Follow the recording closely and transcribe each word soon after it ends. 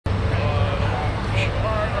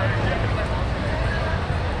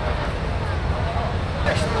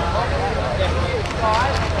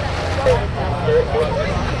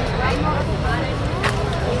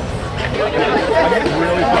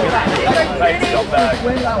We'll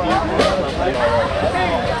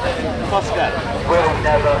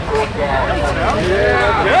never forget.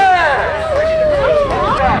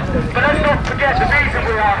 But let's not forget the reason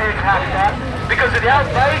we are here to have fun, because of the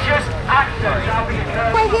outrageous actors.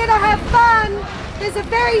 We're here to have fun. There's a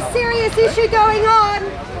very serious issue going on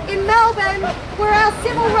in Melbourne where our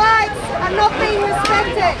civil rights are not being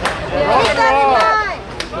respected. Keep that in mind.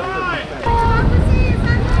 Democracy is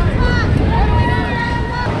under attack.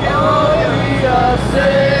 All we are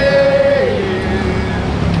saying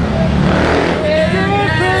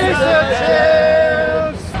is a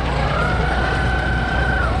chance.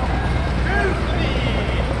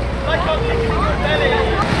 Like I'm kicking your belly.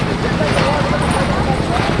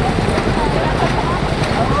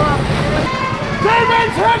 They may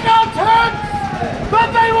take our tents, but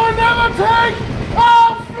they will never take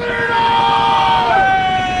our freedom!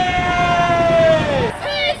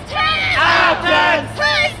 Whose tent? Our tents!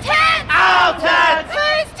 Whose tent? Our tents!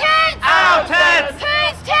 Whose tent? Our tents!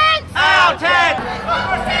 Whose tent? Our tents!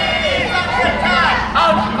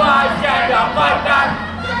 Occupy, stand up, fight back!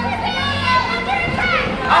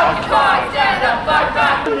 Occupy, stand up, fight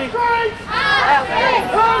back! Whose streets? Our tent.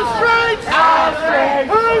 Whose streets? Our streets!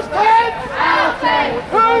 Whose tents? Our tent.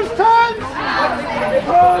 Whose tents?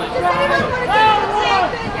 Whose tents?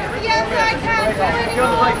 Yes, I can do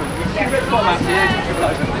anymore.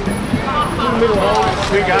 Middle hole,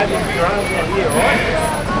 two guys in your own here, right?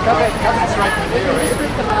 Come back straight from there,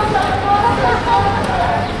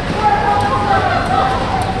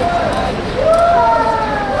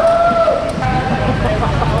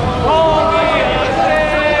 all we are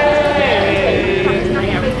saying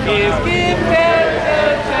is give them a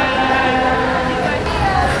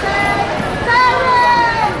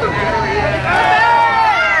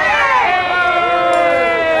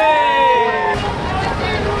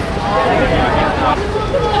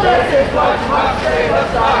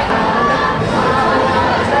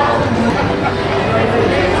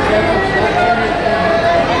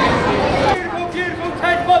Beautiful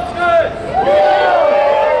tent monsters!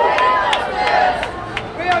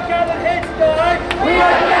 We are gathered here today.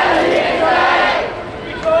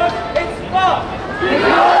 Because it's fun.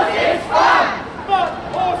 But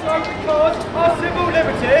also because our civil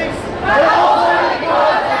liberties.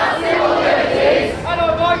 And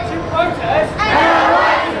our right to protest.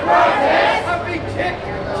 Have been chipped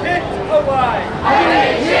away.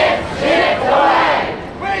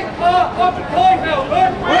 We are Occupy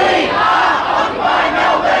Melbourne.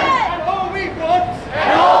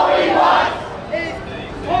 And all we want is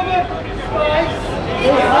common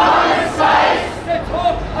space to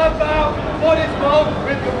talk about what is wrong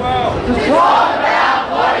with the world.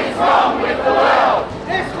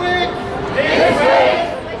 This week,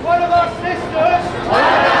 one of our sisters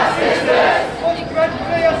was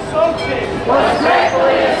dreadfully assaulted.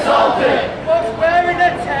 Whilst wearing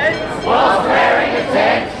a tent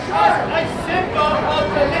as a symbol of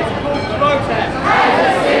political protest.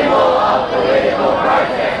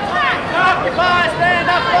 Occupy, stand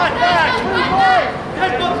up, fight back!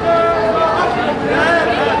 Tent monsters!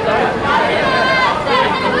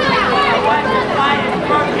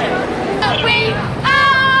 We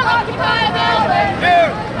are Occupy Melbourne.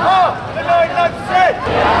 You are the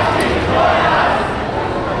 99%!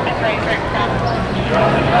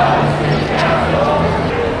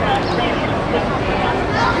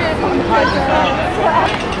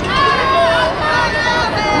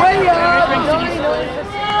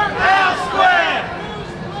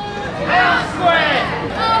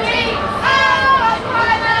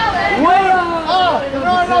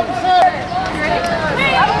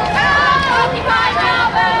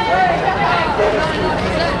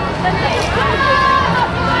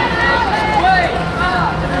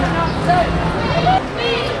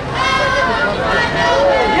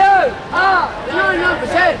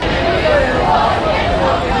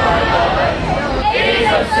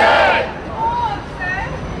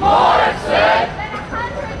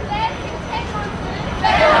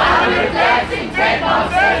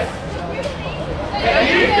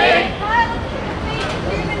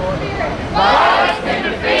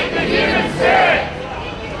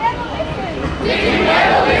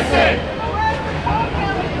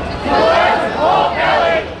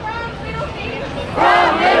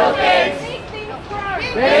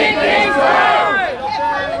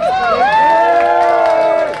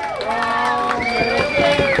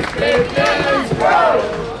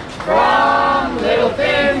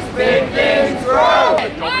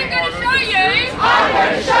 I'm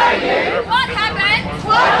going to show you what happens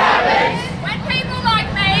when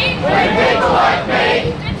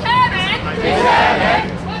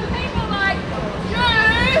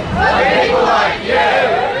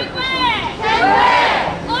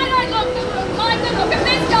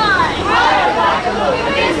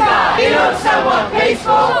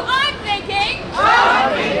peaceful. So I'm thinking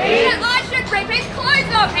that I should rip his clothes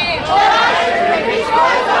off him. Because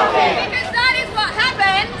that is what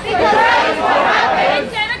happens in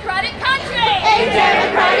democratic countries.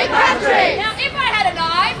 Now, if I had a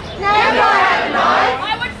knife,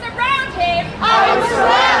 I would surround him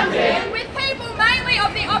with people mainly of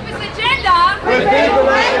the opposite gender. And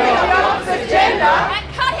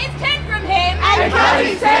cut his tent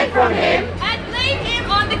from him. And leave him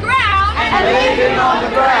on the ground.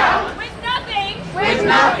 With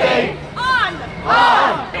nothing. On.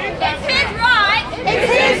 It's his right.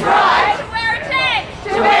 To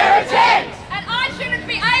wear a tent. And I shouldn't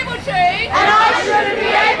be able to.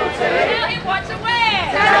 Tell him what to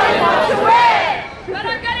wear. But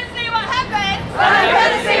I'm going to see what happens. When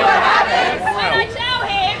I tell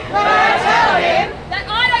him that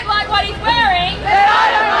I don't like what he's wearing.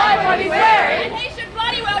 And he should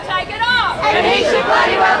bloody well take it off.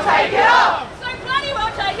 So bloody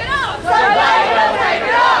well take it off.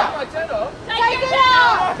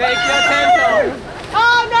 Take your tent off.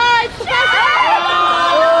 Oh no, it's the best.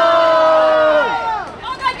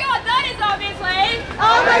 Oh my God, that is obviously.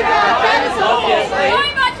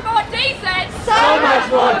 So much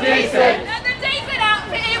more decent. Than the decent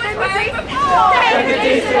outfit he was wearing before.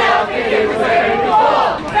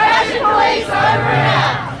 Fashion police over and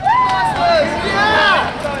out.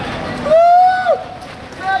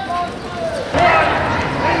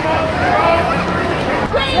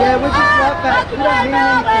 Yeah, we're just like that. We don't mean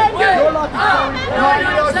anything. You're like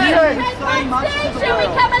so much to the Shall we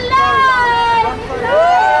world. come alive?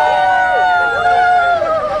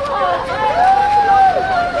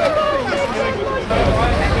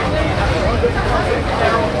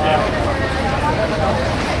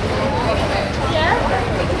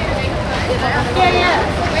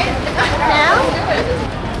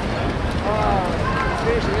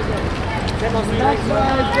 Next,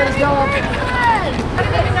 guys, get a job. I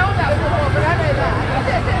didn't even know that before, but I know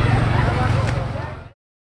that.